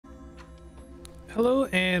Hello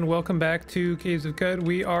and welcome back to Caves of Cud.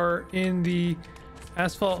 We are in the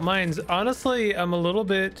asphalt mines. Honestly, I'm a little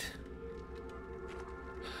bit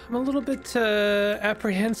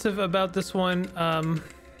apprehensive about this one. I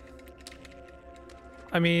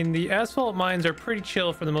mean, the asphalt mines are pretty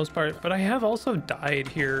chill for the most part, but I have also died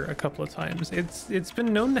here a couple of times. It's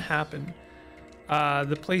been known to happen.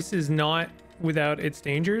 The place is not without its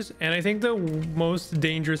dangers, and I think the most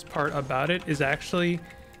dangerous part about it is actually,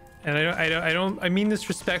 and I mean this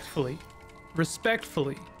respectfully,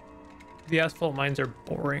 the asphalt mines are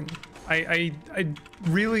boring. They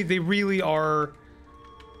really are.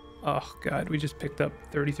 Oh god, we just picked up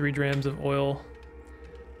 33 grams of oil.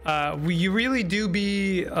 You really do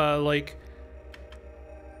be like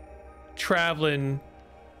traveling.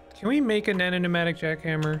 Can we make a nano-pneumatic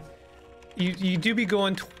jackhammer? You do be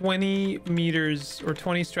going 20 meters or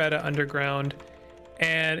 20 strata underground,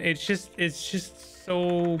 and it's just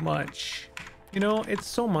so much, you know, it's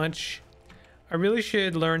so much. I really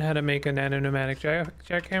should learn how to make a nano-pneumatic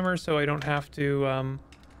jackhammer so I don't have to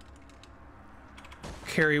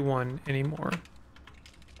carry one anymore.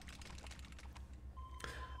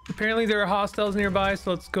 Apparently there are hostiles nearby,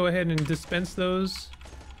 so let's go ahead and dispense those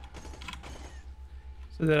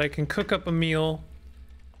so that I can cook up a meal.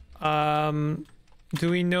 Do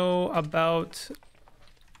we know about,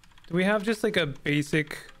 do we have just like a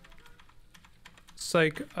basic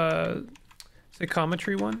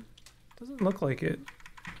psychometry one? Doesn't look like it.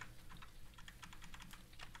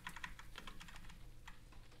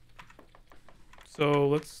 So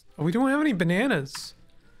let's, oh, we don't have any bananas.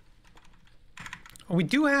 Oh, we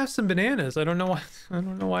do have some bananas. I don't know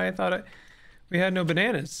why I thought we had no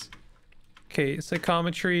bananas. Okay,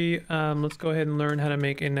 psychometry. Let's go ahead and learn how to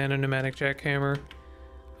make a nano-pneumatic jackhammer.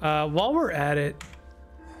 While we're at it,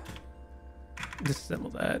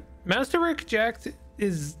 disassemble that. Masterwork jacked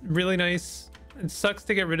is really nice. It sucks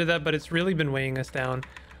to get rid of that, but it's really been weighing us down.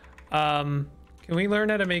 Can we learn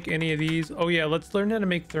how to make any of these? Oh yeah, let's learn how to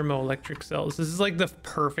make thermoelectric cells. This is like the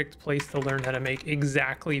perfect place to learn how to make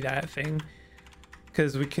exactly that thing,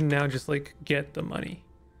 because we can now just like get the money,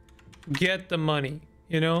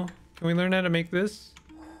 you know. Can we learn how to make this?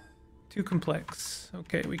 Too complex.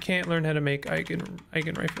 Okay, we can't learn how to make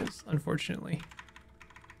Eigen rifles, unfortunately.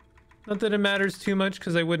 Not that it matters too much,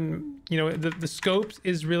 because I wouldn't, you know, the scopes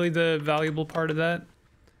is really the valuable part of that.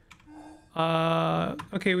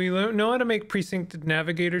 Okay, we know how to make precincted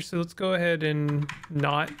navigators, so let's go ahead and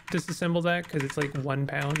not disassemble that, because it's like 1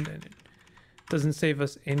 pound and it doesn't save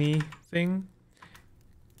us anything.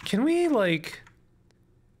 Can we like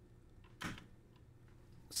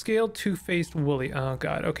scale two-faced woolly? Oh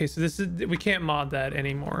god. Okay, so this is, we can't mod that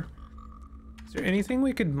anymore. Is there anything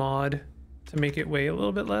we could mod to make it weigh a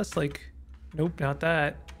little bit less? Like, nope, not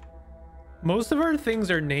that. Most of our things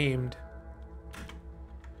are named.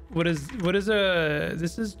 What is a,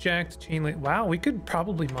 this is jacked chain link. Wow, we could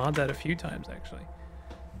probably mod that a few times actually.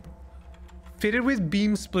 Fitted with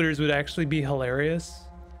beam splitters would actually be hilarious.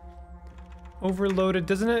 Overloaded,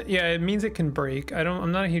 doesn't it? Yeah, it means it can break.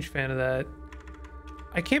 I'm not a huge fan of that.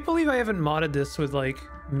 I can't believe I haven't modded this with like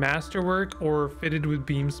masterwork or fitted with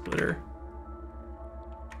beam splitter.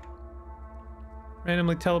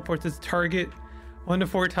 Randomly teleports its target 1 to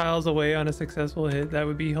 4 tiles away on a successful hit. That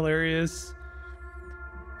would be hilarious.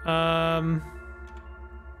 Rate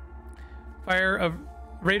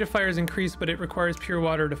of fire is increased, but it requires pure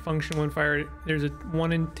water to function when fired. There's a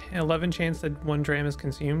 1 in 11 chance that 1 dram is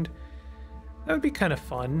consumed. That would be kind of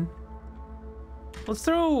fun. Let's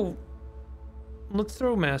throw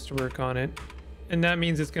masterwork on it, and that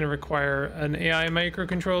means it's going to require an AI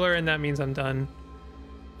microcontroller, and that means I'm done.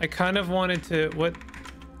 I kind of wanted to, what?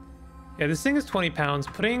 Yeah, this thing is 20 pounds.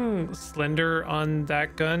 Putting Slender on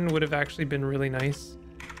that gun would have actually been really nice.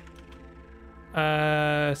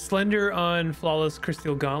 Slender on Flawless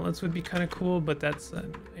Crystal Gauntlets would be kind of cool, but that's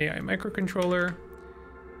an AI microcontroller.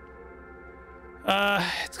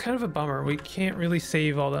 It's kind of a bummer. We can't really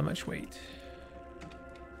save all that much weight,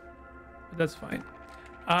 but that's fine.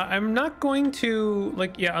 I'm not going to,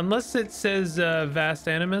 like, yeah, unless it says Vast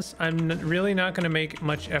Animus, I'm really not going to make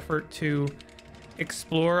much effort to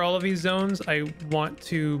explore all of these zones. I want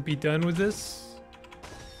to be done with this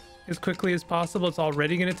as quickly as possible. It's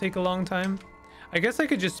already going to take a long time. I guess I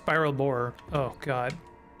could just spiral bore. Oh god.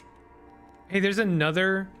 Hey, there's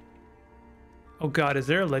another. Oh god, is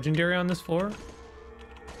there a legendary on this floor?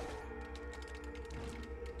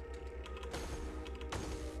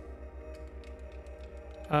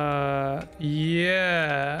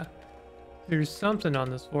 Yeah, there's something on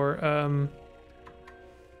this floor.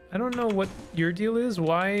 I don't know what your deal is.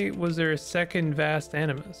 Why was there a second Vast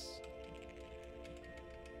Animus?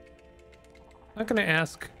 Not gonna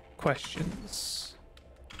ask questions.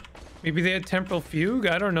 Maybe they had temporal fugue,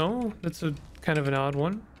 I don't know. That's a kind of an odd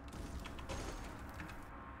one.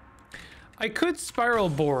 I could spiral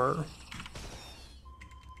borer.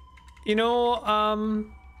 You know,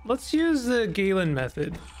 let's use the Galen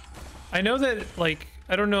method. I know that, like,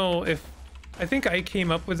 I don't know if... I think I came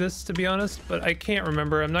up with this, to be honest, but I can't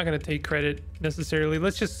remember. I'm not going to take credit, necessarily.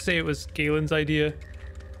 Let's just say it was Galen's idea.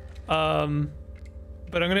 But I'm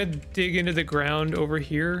going to dig into the ground over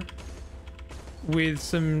here with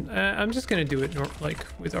some... I'm just going to do it, like,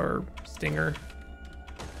 with our stinger.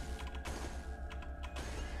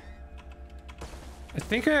 I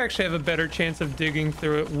think I actually have a better chance of digging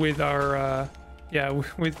through it with our, yeah,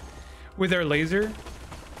 with our laser.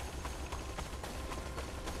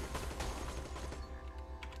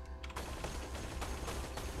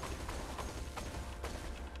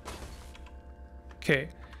 Okay,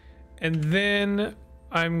 and then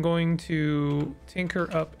I'm going to tinker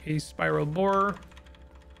up a spiral borer.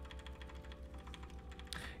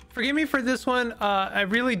 Forgive me for this one. I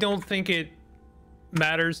really don't think it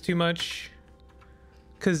matters too much.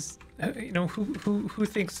 Because, you know, who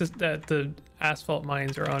thinks that the asphalt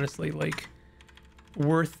mines are honestly, like,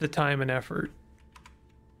 worth the time and effort?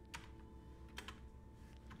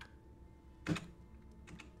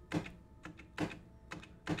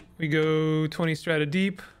 We go 20 strata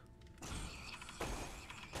deep.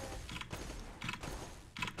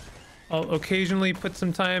 I'll occasionally put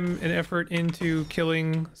some time and effort into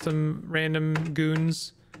killing some random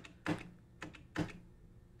goons.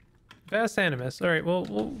 Vast Animus. All right, well,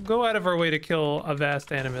 we'll go out of our way to kill a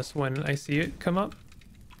Vast Animus when I see it come up.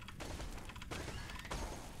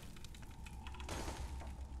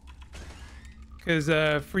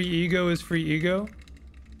 Because free ego is free ego.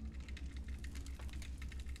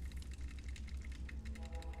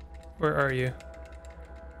 Where are you?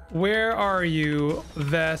 Where are you,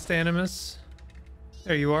 Vast Animus?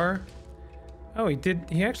 There you are. Oh,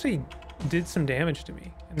 he actually did some damage to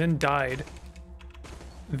me and then died.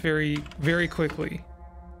 Very, very quickly.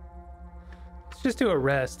 Let's just do a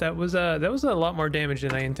rest. That was a lot more damage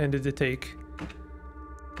than I intended to take.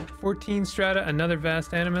 14 strata, another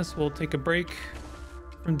Vast Animus. We'll take a break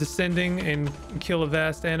from descending and kill a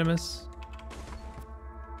Vast Animus.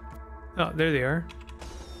 Oh, there they are.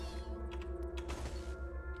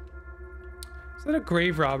 Is that a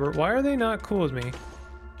grave robber? Why are they not cool with me?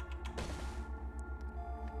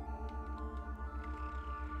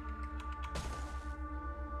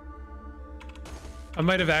 I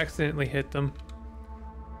might have accidentally hit them.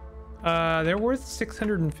 They're worth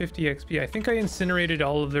 650 XP. I think I incinerated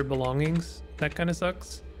all of their belongings. That kind of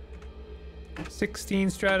sucks. 16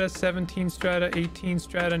 strata, 17 strata, 18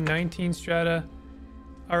 strata, 19 strata.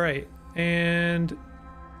 All right, and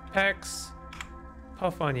Pax,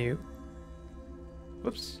 puff on you.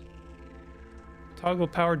 Whoops. Toggle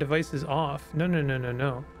power devices off. No, no, no, no,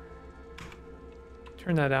 no.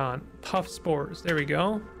 Turn that on. Puff spores. There we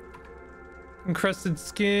go. Encrusted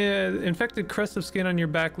skin, infected crust of skin on your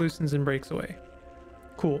back loosens and breaks away.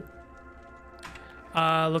 Cool.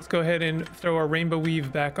 Let's go ahead and throw our rainbow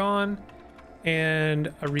weave back on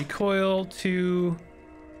and a recoil to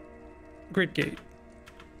Grit Gate.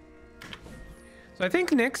 So I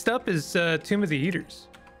think next up is Tomb of the Eaters.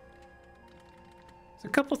 There's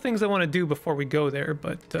a couple things I want to do before we go there,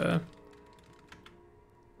 but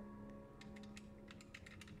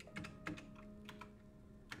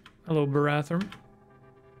hello, Barathrum.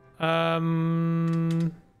 I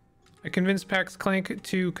convinced Pax Clank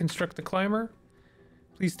to construct the climber.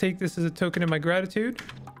 Please take this as a token of my gratitude.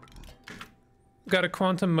 Got a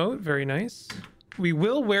quantum mote, very nice. We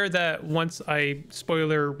will wear that once I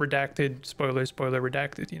spoiler redacted, spoiler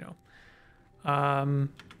redacted, you know.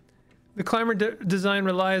 The climber design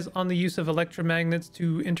relies on the use of electromagnets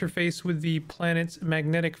to interface with the planet's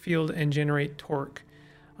magnetic field and generate torque.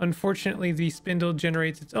 Unfortunately, the spindle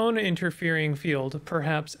generates its own interfering field,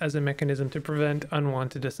 perhaps as a mechanism to prevent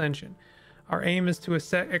unwanted ascension. Our aim is to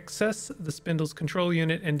access the spindle's control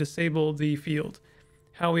unit and disable the field.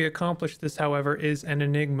 How we accomplish this, however, is an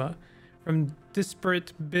enigma. From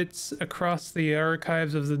disparate bits across the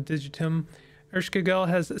archives of the Digitum, Ershkigal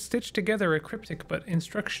has stitched together a cryptic but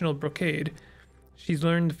instructional brocade. She's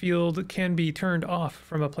learned the field can be turned off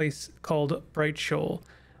from a place called Bright Shoal,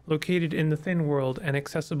 located in the Thin World and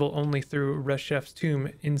accessible only through Reshef's tomb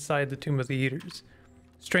inside the Tomb of the Eaters.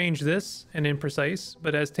 Strange this, and imprecise,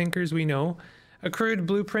 but as tinkers we know, a crude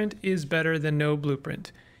blueprint is better than no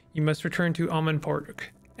blueprint. You must return to Amanpork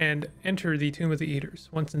and enter the Tomb of the Eaters.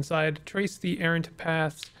 Once inside, trace the errant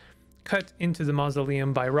paths cut into the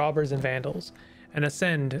mausoleum by robbers and vandals, and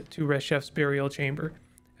ascend to Reshef's burial chamber.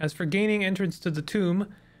 As for gaining entrance to the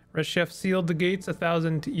tomb, Reshef sealed the gates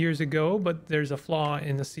 1,000 years ago, but there's a flaw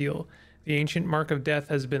in the seal. The ancient mark of death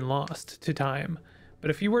has been lost to time. But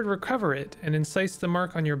if you were to recover it and incise the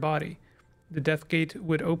mark on your body, the death gate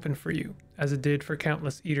would open for you, as it did for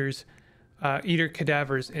countless eater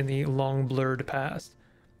cadavers in the long blurred past.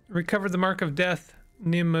 Recover the mark of death,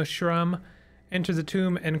 Nimashram, enter the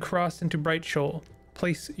tomb and cross into Bright Shoal.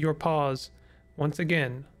 Place your paws once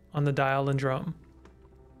again on the dial and drum.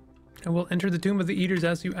 I will enter the tomb of the eaters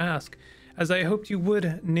as you ask. As I hoped you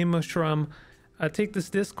would, Nimashram, take this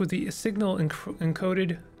disc with the signal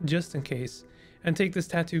encoded just in case, and take this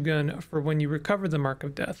tattoo gun for when you recover the mark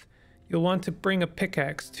of death. You'll want to bring a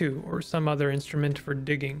pickaxe too, or some other instrument for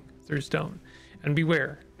digging through stone. And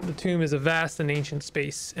beware, the tomb is a vast and ancient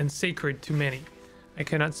space, and sacred to many. I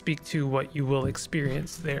cannot speak to what you will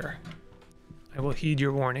experience there. I will heed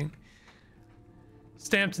your warning.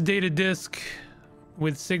 Stamped data disc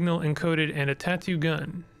with signal encoded and a tattoo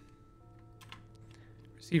gun.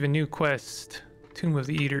 Receive a new quest, Tomb of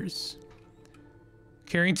the Eaters.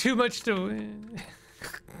 Carrying too much to...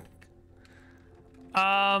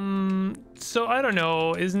 So I don't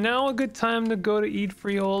know. Is now a good time to go to Eat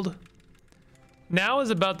Freehold? Now is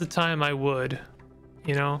about the time I would,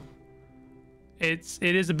 you know? It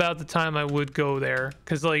is about the time I would go there,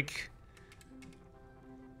 because like,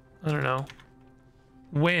 I don't know.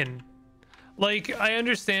 When? Like, I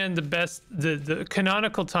understand the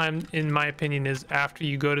canonical time, in my opinion, is after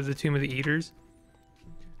you go to the Tomb of the Eaters.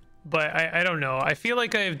 But I don't know. I feel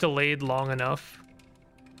like I have delayed long enough.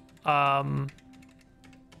 And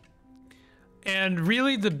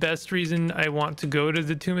really the best reason I want to go to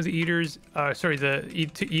the Tomb of the Eaters,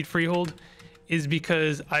 to Eat Freehold, is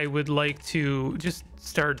because I would like to just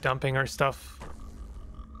start dumping our stuff.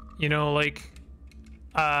 You know, like,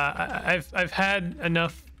 I've had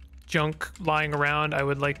enough junk lying around. I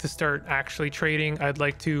would like to start actually trading. I'd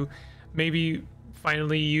like to maybe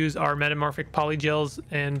finally use our metamorphic polygels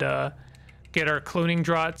and get our cloning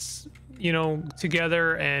draughts, you know,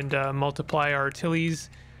 together and multiply our tillies.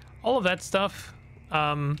 All of that stuff.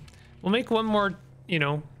 We'll make one more, you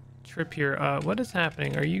know, trip here. What is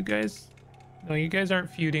happening? Are you guys... No, you guys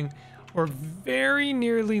aren't feuding. We're very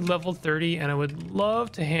nearly level 30, and I would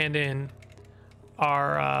love to hand in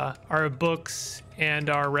our books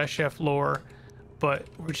and our Reshef lore, but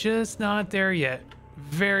we're just not there yet.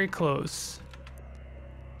 Very close.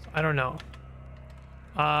 So, I don't know.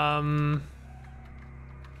 We're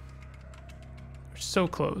so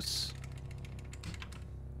close.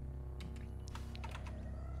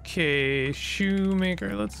 Okay,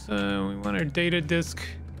 shoemaker. Let's we want our data disk.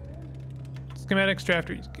 Schematics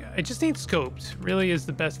drafter. I just need scoped. Really is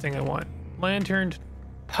the best thing I want. Lanterned.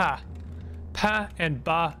 Pa and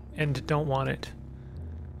ba, and don't want it.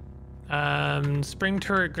 Spring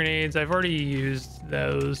turret grenades. I've already used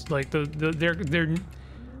those. Like their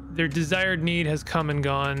desired need has come and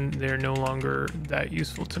gone. They're no longer that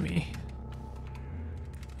useful to me.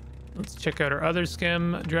 Let's check out our other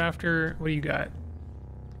schem drafter. What do you got?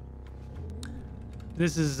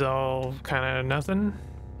 This is all kind of nothing.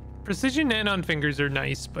 Precision nanon fingers are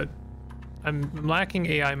nice, but I'm lacking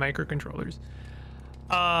AI microcontrollers.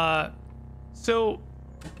 So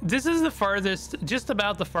this is the farthest, just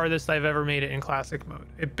about the farthest I've ever made it in classic mode.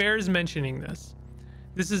 It bears mentioning this.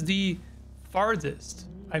 This is the farthest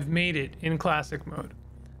I've made it in classic mode.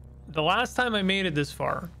 The last time I made it this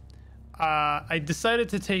far, I decided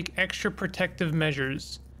to take extra protective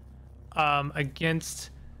measures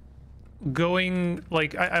against going,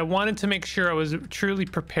 like, I wanted to make sure I was truly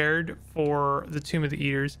prepared for the Tomb of the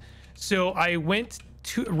Eaters. So I went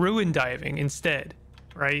to ruin diving instead,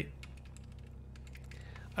 right?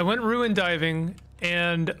 I went ruin diving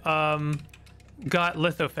and got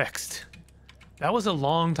lithofexed. That was a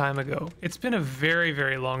long time ago. It's been a very,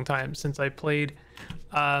 very long time since I played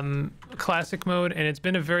classic mode, and it's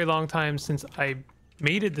been a very long time since I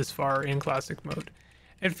made it this far in classic mode.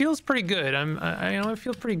 It feels pretty good. I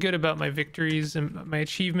feel pretty good about my victories and my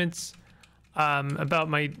achievements. About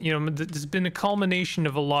my, you know, there's been a culmination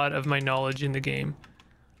of a lot of my knowledge in the game.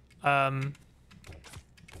 So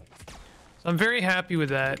I'm very happy with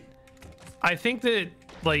that. I think that,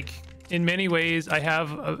 like, in many ways, I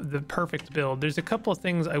have the perfect build. There's a couple of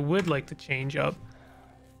things I would like to change up.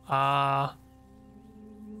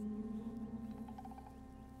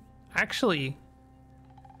 Actually,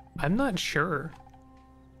 I'm not sure.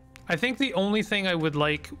 I think the only thing I would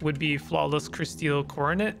like would be Flawless Crysteel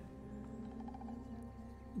Coronet.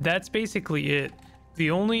 That's basically it. The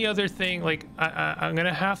only other thing, like, I'm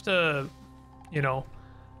gonna have to, you know,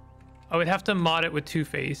 I would have to mod it with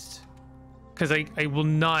Two-Faced, because I will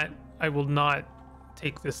not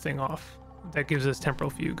take this thing off. That gives us temporal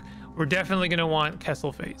fugue. We're definitely going to want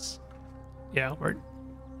Kessel Face. Yeah, we're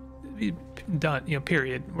done, you know,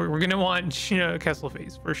 period. We're going to want, you know, Kessel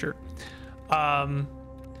Face for sure.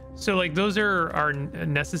 So like those are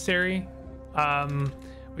necessary.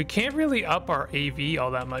 We can't really up our AV all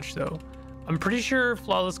that much though. I'm pretty sure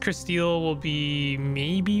Flawless Crysteel will be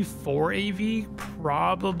maybe 4 AV,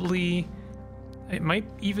 probably. It might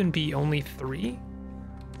even be only 3.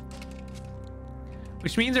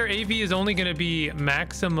 Which means our AV is only going to be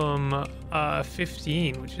maximum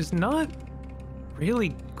 15, which is not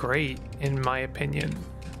really great in my opinion.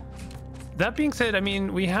 That being said, I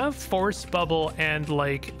mean, we have Force Bubble and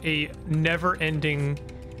like a never-ending,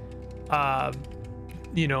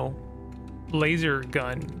 you know, laser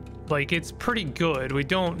gun. Like, it's pretty good. We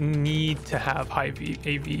don't need to have high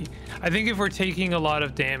AV. I think if we're taking a lot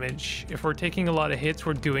of damage, if we're taking a lot of hits,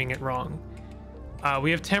 we're doing it wrong.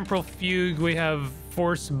 We have Temporal Fugue, we have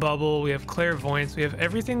Force Bubble, we have Clairvoyance, we have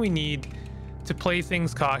everything we need to play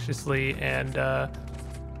things cautiously and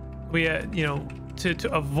we you know,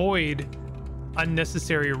 to avoid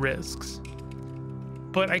unnecessary risks.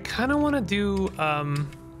 But I kind of want to do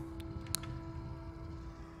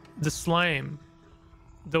the slime,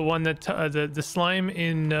 the one that the slime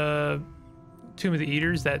in Tomb of the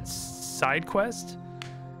Eaters, that side quest.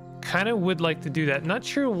 Kind of would like to do that. Not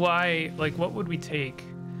sure why. Like, what would we take?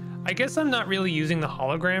 I guess I'm not really using the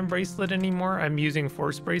hologram bracelet anymore. I'm using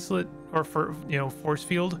force bracelet, or for, you know, force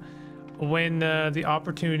field when the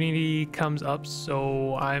opportunity comes up.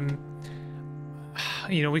 So I'm,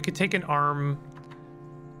 you know, we could take an arm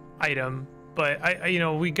item, but I you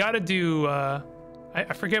know, we got to do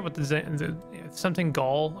I forget what the something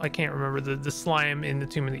gall, I can't remember, the slime in the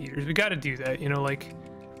Tomb of the Eaters. We got to do that, you know. Like,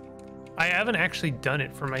 I haven't actually done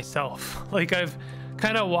it for myself. Like, I've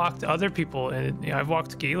kind of walked other people, and you know, I've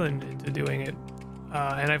walked Galen into doing it,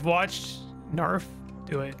 and I've watched Narf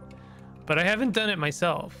do it, but I haven't done it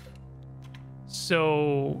myself.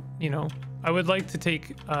 So, you know, I would like to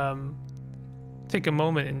take a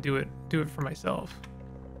moment and do it for myself.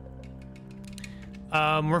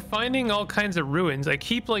 We're finding all kinds of ruins. I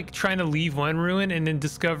keep like trying to leave one ruin and then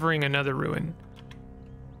discovering another ruin.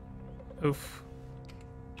 Oof.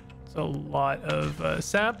 It's a lot of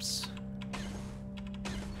saps.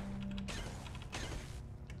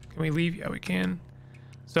 Can we leave? Yeah, we can.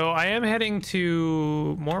 So I am heading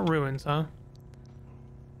to more ruins, huh?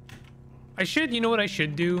 I should, you know what I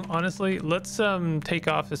should do, honestly? Let's take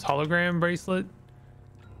off this hologram bracelet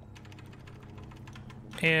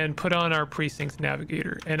and put on our Precinct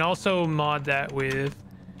Navigator, and also mod that with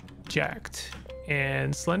Jacked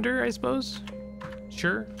and Slender, I suppose.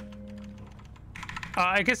 Sure.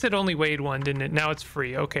 I guess it only weighed 1, didn't it? Now it's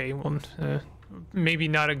free. Okay, well, maybe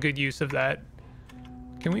not a good use of that.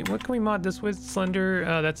 What can we mod this with?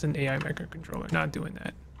 Slender? That's an AI microcontroller. Not doing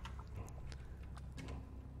that.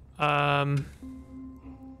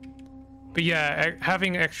 But yeah,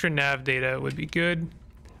 having extra nav data would be good.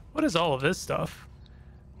 What is all of this stuff?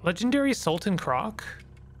 Legendary Sultan Croc,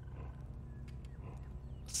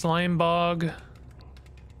 Slime Bog,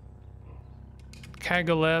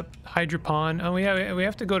 Kagalep, Hydropon. Oh yeah, we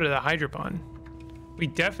have to go to the Hydropon. We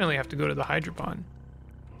definitely have to go to the Hydropon.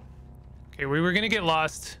 Okay, we were gonna get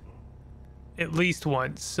lost at least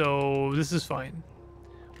once, so this is fine.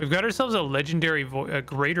 We've got ourselves a legendary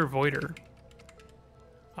Greater Voider.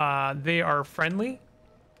 They are friendly.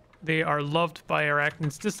 They are loved by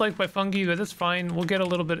arachnids, disliked by fungi, but that's fine. We'll get a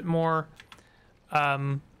little bit more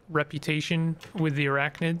reputation with the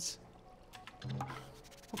arachnids.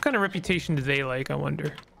 What kind of reputation do they like, I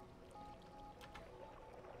wonder?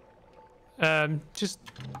 Just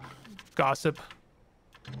gossip.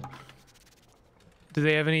 Do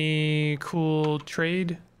they have any cool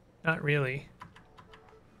trade? Not really.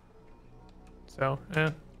 So,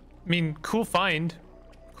 I mean, cool find.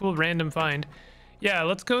 Cool random find. Yeah,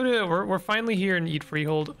 let's go to, we're finally here in Eat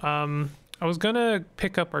Freehold. I was gonna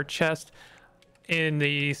pick up our chest in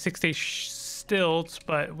the 6-day stilts,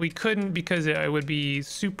 but we couldn't because it would be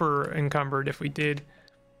super encumbered if we did.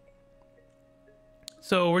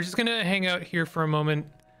 So we're just gonna hang out here for a moment.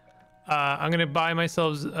 I'm gonna buy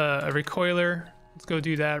myself a recoiler. Let's go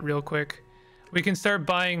do that real quick. We can start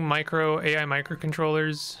buying AI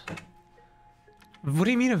microcontrollers. What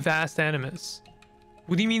do you mean a vast animus?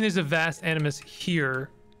 What do you mean there's a vast animus here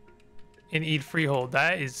in Eat Freehold?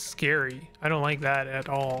 That is scary. I don't like that at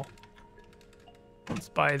all. Let's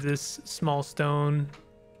buy this small stone.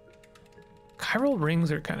 Chiral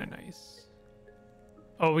rings are kind of nice.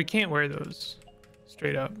 Oh, we can't wear those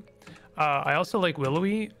straight up. I also like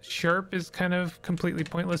willowy. Sharp is kind of completely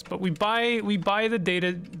pointless, but we buy the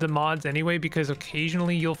data, the mods anyway, because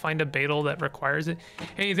occasionally you'll find a beetle that requires it.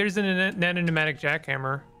 Hey, there's a nano-pneumatic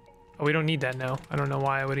jackhammer. Oh, we don't need that now. I don't know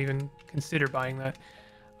why I would even consider buying that.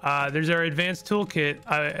 There's our advanced toolkit.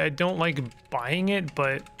 I don't like buying it,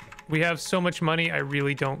 but we have so much money, I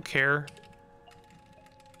really don't care.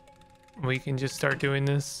 We can just start doing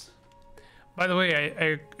this. By the way,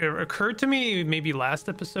 it occurred to me maybe last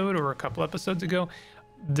episode or a couple episodes ago,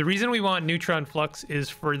 the reason we want neutron flux is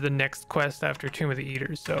for the next quest after Tomb of the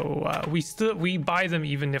Eaters. So we buy them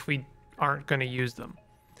even if we aren't going to use them.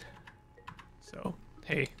 So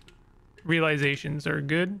hey, realizations are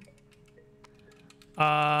good.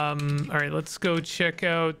 All right, let's go check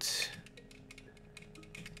out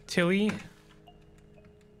Tilly.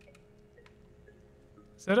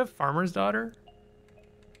 Is that a farmer's daughter?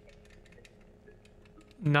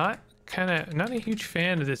 Not a huge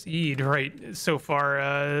fan of this Eid right so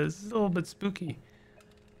far. It's a little bit spooky.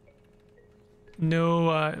 No,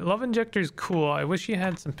 love injector's cool. I wish you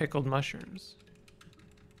had some pickled mushrooms.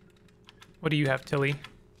 What do you have, Tilly?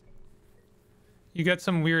 You got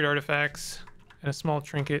some weird artifacts and a small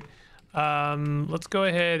trinket. Let's go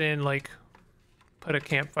ahead and like put a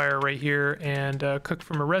campfire right here and cook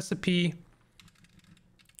from a recipe.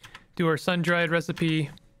 Do our sun-dried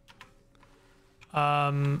recipe.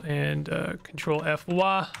 And control F,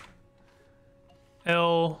 Y,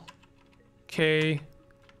 L, K.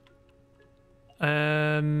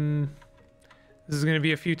 This is going to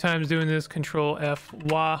be a few times doing this. Control F,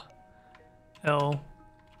 Y, L,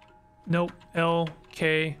 nope, L,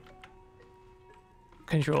 K.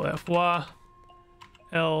 Control F, Y,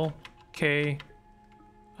 L, K.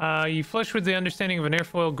 You flush with the understanding of an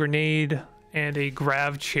airfoil grenade and a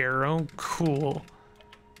grav chair. Oh, cool.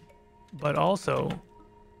 But also,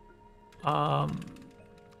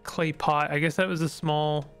 clay pot. I guess that was a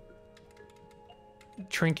small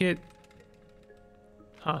trinket.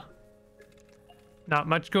 Huh. Not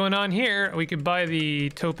much going on here. We could buy the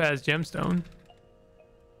topaz gemstone.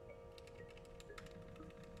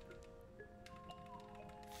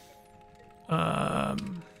 I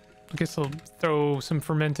guess I'll throw some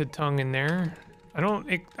fermented tongue in there. I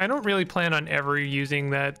don't really plan on ever using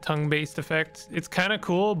that tongue-based effect. It's kind of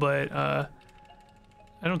cool, but I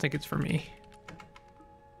don't think it's for me.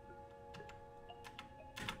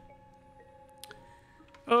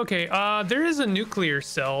 Okay, there is a nuclear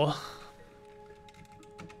cell.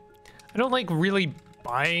 I don't like really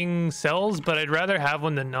buying cells, but I'd rather have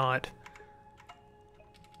one than not.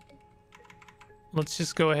 Let's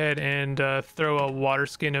just go ahead and throw a water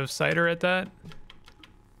skin of cider at that.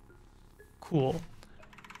 Cool.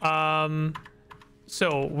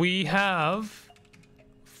 So we have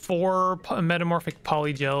 4 metamorphic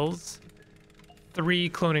polygels, 3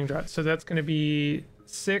 cloning drops. So that's going to be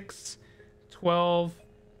 6, 12,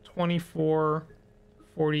 24,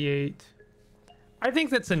 48. I think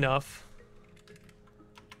that's enough.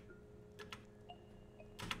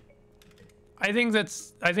 I think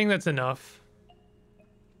that's enough.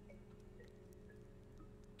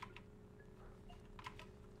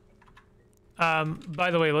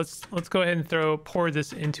 By the way, let's go ahead and pour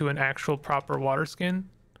this into an actual proper water skin.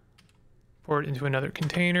 Pour it into another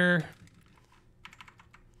container.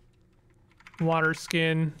 Water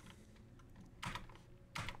skin.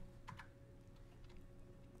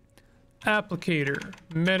 Applicator.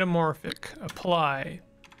 Metamorphic. Apply.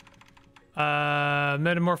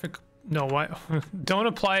 Metamorphic. No, why? Don't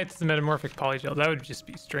apply it to the metamorphic polygel. That would just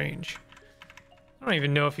be strange. I don't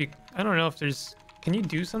even know if you. I don't know if there's. Can you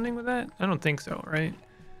do something with that? I don't think so, right?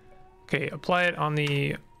 Okay, apply it on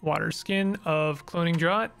the water skin of cloning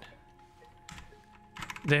draught.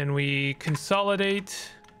 Then we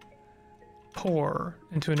consolidate, pour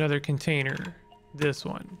into another container. This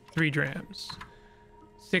one, 3 drams,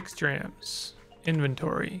 6 drams,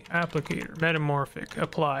 inventory, applicator, metamorphic,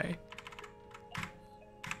 apply.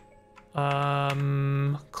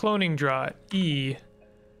 Cloning draught, E.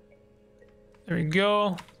 There we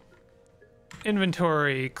go.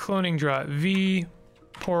 Inventory, cloning draught, V,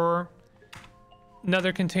 pour,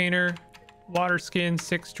 another container, water skin,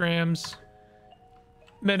 6 drams,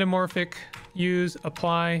 metamorphic, use,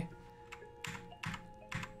 apply,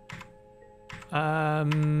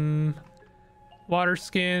 water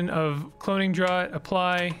skin of cloning draught,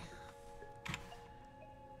 apply,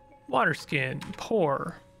 water skin,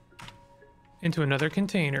 pour into another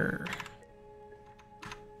container.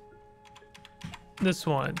 This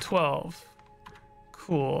one, 12.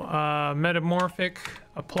 Cool. Metamorphic,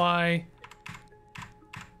 apply.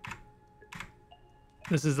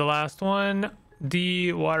 This is the last one.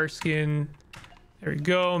 D, water skin, There we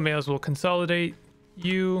go. May as well consolidate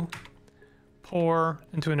you. Pour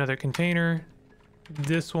into another container.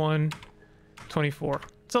 This one, 24.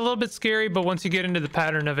 It's a little bit scary, but once you get into the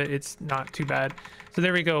pattern of it, it's not too bad. So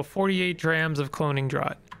there we go. 48 drams of cloning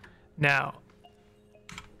draught. Now,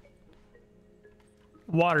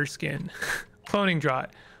 water skin, cloning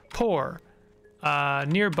draught, pour,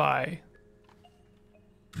 nearby,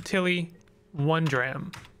 Tilly, 1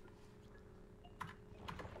 dram.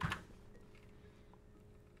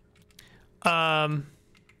 Gonna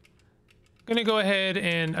go ahead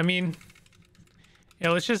and, I mean, yeah,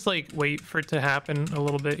 let's just like wait for it to happen a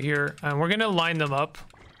little bit here. We're gonna line them up.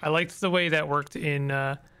 I liked the way that worked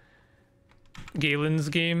in Galen's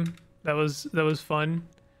game. That was fun.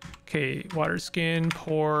 Okay, water skin,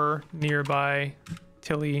 pour, nearby,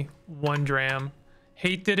 Tilly, 1 dram.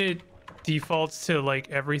 Hate that it defaults to like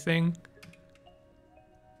everything.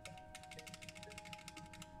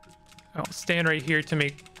 I'll stand right here to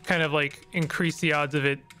make kind of like increase the odds of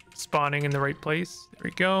it spawning in the right place. There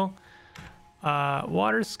we go.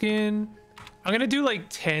 Water skin. I'm gonna do like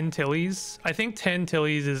 10 Tillys. I think 10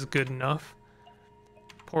 Tillys is good enough.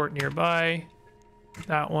 Port nearby.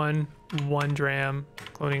 That one, 1 dram.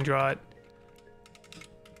 Cloning draught.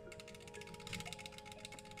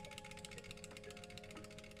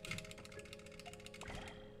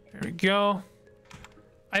 There we go.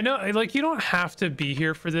 I know, like, you don't have to be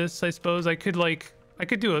here for this, I suppose. I could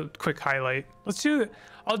do a quick highlight.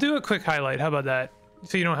 I'll do a quick highlight. How about that?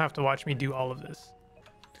 So you don't have to watch me do all of this.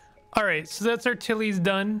 All right, so that's our Tillies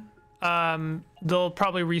done. They'll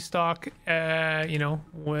probably restock, you know,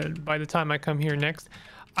 by the time I come here next.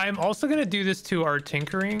 I'm also gonna do this to our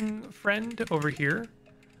tinkering friend over here.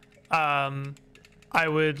 I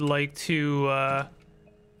would like to,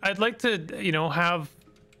 I'd like to, you know, have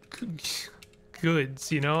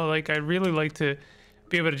goods, you know, like I'd really like to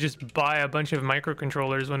be able to just buy a bunch of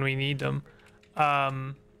microcontrollers when we need them.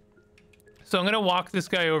 So I'm gonna walk this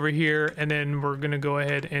guy over here, and then we're gonna go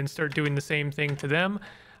ahead and start doing the same thing to them.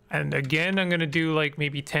 And again, I'm gonna do like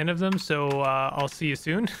maybe 10 of them, so I'll see you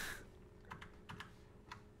soon.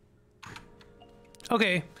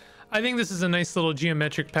 Okay, I think this is a nice little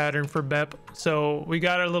geometric pattern for BEP. So we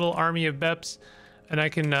got our little army of BEPs, and I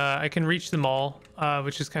can reach them all,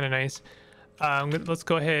 which is kind of nice. Let's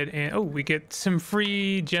go ahead and, oh, we get some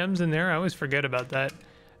free gems in there. I always forget about that.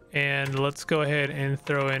 And let's go ahead and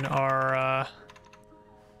throw in our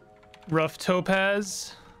rough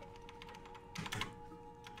topaz.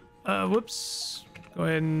 Whoops. Go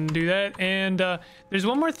ahead and do that. And there's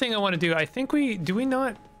one more thing I want to do. I think I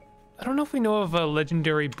don't know if we know of a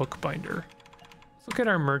legendary bookbinder. Let's look at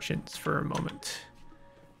our merchants for a moment.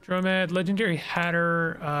 Dromad, legendary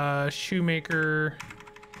hatter, shoemaker.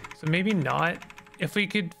 So maybe not. If we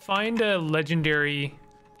could find a legendary...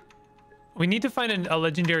 We need to find a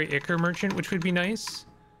legendary Ichor merchant, which would be nice.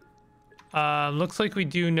 Looks like we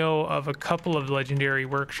do know of a couple of legendary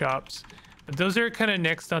workshops, but those are kind of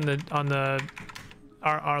next on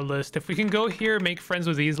our list. If we can go here, make friends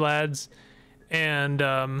with these lads, and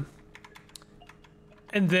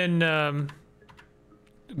then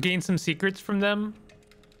gain some secrets from them,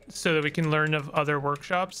 so that we can learn of other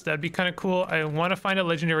workshops, that'd be kind of cool. I want to find a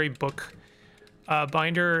legendary book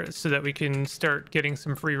binder so that we can start getting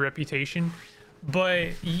some free reputation. But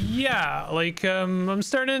yeah, like I'm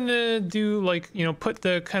starting to do, like, you know, put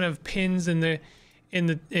the kind of pins in the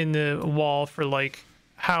wall for like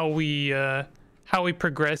how we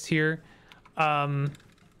progress here. One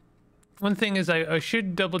thing is I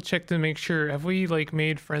should double check to make sure, have we like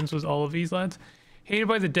made friends with all of these lads? Hated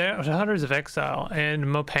by the Daughters of Exile and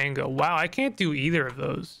Mopanga. Wow, I can't do either of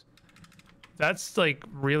those. That's like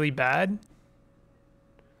really bad.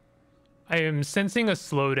 I am sensing a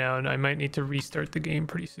slowdown. I might need to restart the game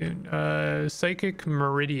pretty soon. Psychic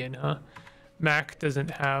Meridian, huh? Mac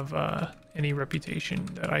doesn't have any reputation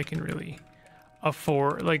that I can really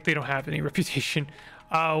afford. Like, they don't have any reputation.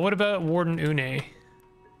 What about Warden Une?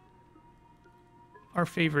 Our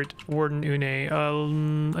favorite Warden Une.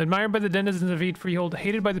 Admired by the denizens of Eid Freehold,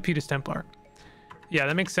 hated by the Putus Templar. Yeah,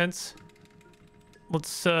 that makes sense.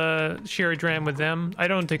 Let's share a dram with them. I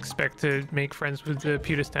don't expect to make friends with the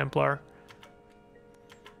Putus Templar.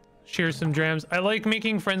 Share some drams. I like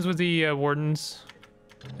making friends with the wardens.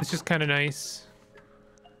 It's just kind of nice.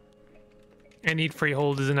 And Eid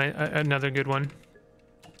Freehold is another good one.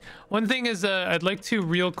 One thing is, I'd like to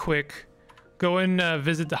real quick go and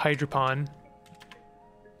visit the Hydropon.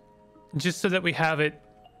 Just so that we have it.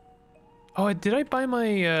 Oh, did I buy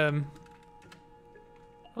my... I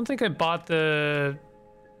don't think I bought the...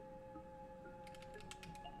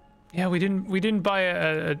 Yeah, we didn't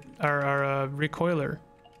buy our recoiler.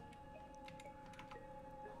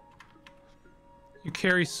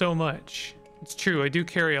 carry so much. It's true, I do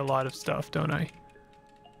carry a lot of stuff, don't I?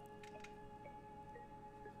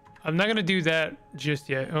 I'm not gonna do that just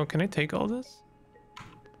yet. Oh, can I take all this?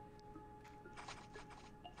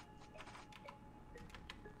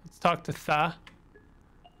 Let's talk to Tha.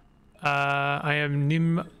 I am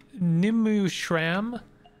Nimmu Shram.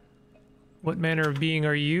 What manner of being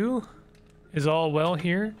are you? Is all well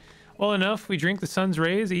here? Well enough, we drink the sun's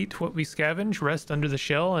rays, eat what we scavenge, rest under the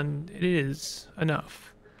shell, and it is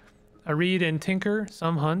enough. I read and tinker,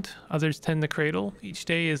 some hunt, others tend the cradle. Each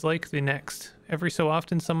day is like the next. Every so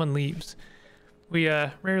often someone leaves. We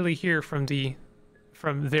rarely hear from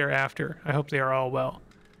thereafter. I hope they are all well.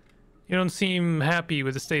 You don't seem happy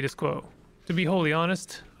with the status quo. To be wholly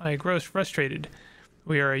honest, I grow frustrated.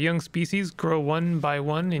 We are a young species, grow one by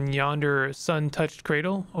one in yonder sun-touched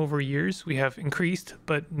cradle. Over years, we have increased,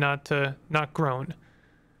 but not grown.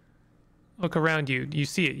 Look around you. You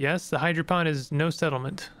see it, yes? The hydropon is no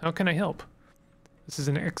settlement. How can I help? This is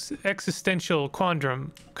an existential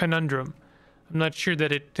conundrum. I'm not sure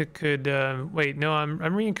that it could... wait, no,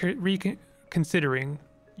 I'm reconsidering.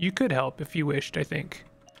 You could help if you wished, I think.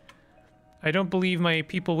 I don't believe my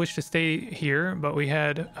people wish to stay here, but we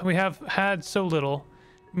have had so little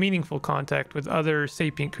meaningful contact with other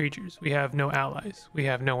sapient creatures. We have no allies. We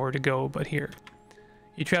have nowhere to go but here.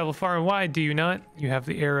 You travel far and wide, do you not? You have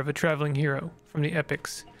the air of a traveling hero from the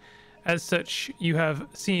epics. As such, you have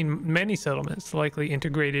seen many settlements, likely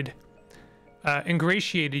ingratiated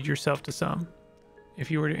yourself to some. If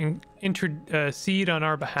you were to intercede on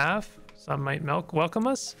our behalf, some might welcome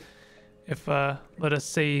us. If, let us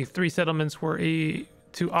say, 3 settlements were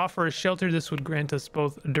to offer a shelter, this would grant us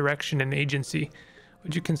both direction and agency.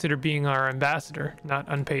 Would you consider being our ambassador, not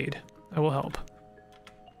unpaid? I will help.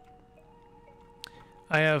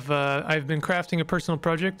 I've been crafting a personal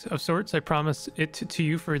project of sorts. I promise it to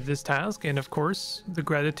you for this task, and of course, the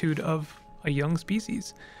gratitude of a young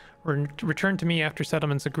species. Return to me after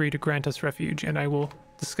settlements agree to grant us refuge, and I will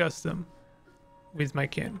discuss them with my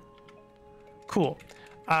kin. Cool.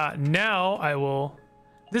 Now I will...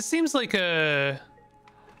 This seems like a...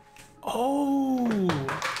 Oh!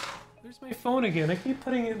 There's my phone again. I keep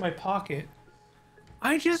putting it in my pocket.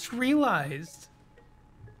 I just realized...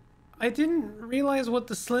 I didn't realize what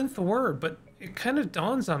the Slinth were, but it kind of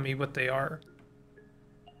dawns on me what they are.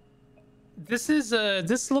 This is,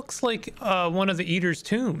 this looks like, one of the Eater's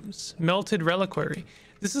tombs. Melted reliquary.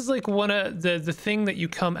 This is like one of the thing that you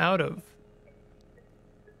come out of.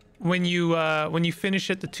 When you finish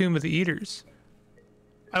at the Tomb of the Eaters.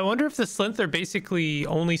 I wonder if the Slinth are basically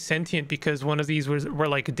only sentient because one of these were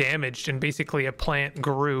like damaged and basically a plant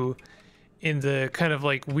grew in the kind of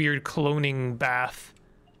like weird cloning bath.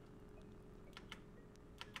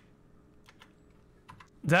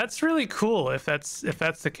 That's really cool if that's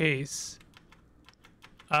the case.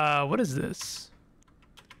 What is this?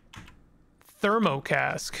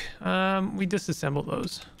 Thermocask. We disassembled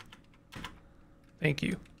those. Thank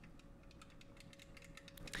you.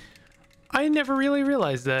 I never really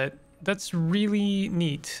realized that. That's really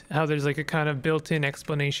neat how there's like a kind of built-in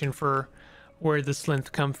explanation for where the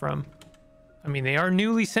Slinth come from. I mean, they are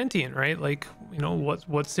newly sentient, right? Like, you know,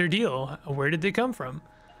 what's their deal? Where did they come from?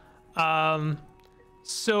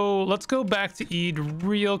 So let's go back to Eid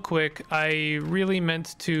real quick. I really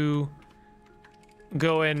meant to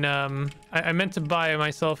go and I meant to buy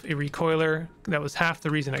myself a recoiler. That was half the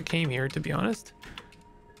reason I came here, to be honest.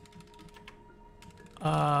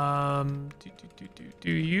 Do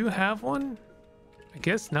you have one? I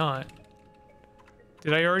guess not.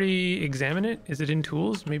 Did I already examine it? Is it in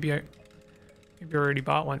tools? Maybe I already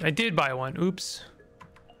bought one. I did buy one. Oops.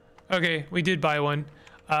 Okay, we did buy one.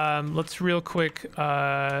 Let's real quick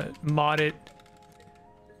mod it.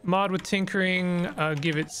 Mod with tinkering,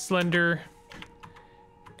 give it slender.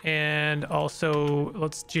 And also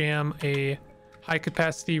let's jam a high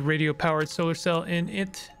capacity radio powered solar cell in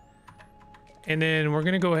it. And then we're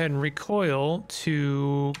gonna go ahead and recoil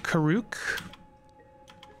to Karuk.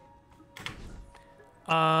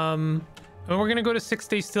 And we're gonna go to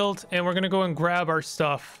 6-day stilt and we're gonna go and grab our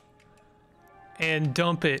stuff and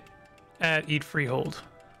dump it at Eat Freehold.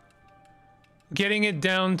 Getting it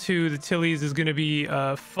down to the Tillies is gonna be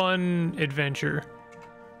a fun adventure.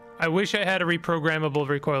 I wish I had a reprogrammable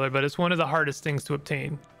recoiler, but it's one of the hardest things to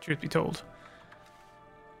obtain, truth be told.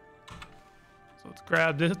 So let's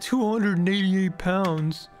grab this. 288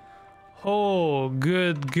 pounds. Oh,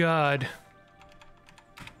 good God.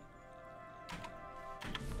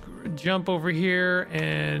 Jump over here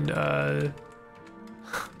and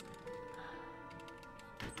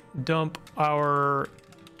dump our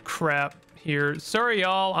crap here. Sorry,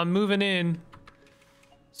 y'all. I'm moving in.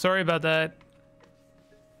 Sorry about that.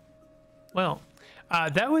 well,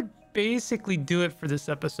 that would basically do it for this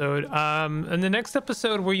episode. In the next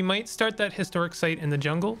episode, where you might start that historic site in the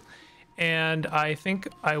jungle, and I think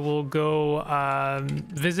I will go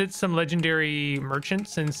visit some legendary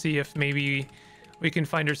merchants and see if maybe we can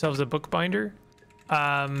find ourselves a bookbinder,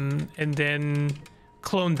 and then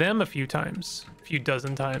clone them a few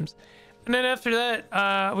dozen times. And then after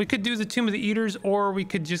that, we could do the Tomb of the Eaters, or we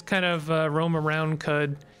could just kind of roam around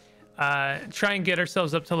Cud, try and get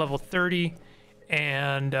ourselves up to level 30,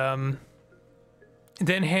 and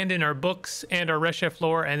then hand in our books and our Reshef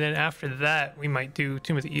lore, and then after that we might do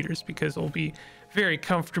Tomb of the Eaters, because we'll be very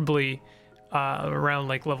comfortably around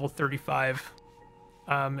like level 35,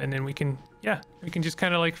 and then we can just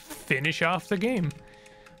kind of like finish off the game.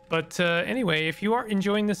 But anyway, if you are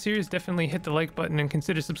enjoying this series, definitely hit the like button and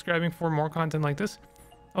consider subscribing for more content like this.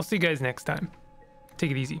 I'll see you guys next time.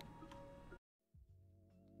 Take it easy.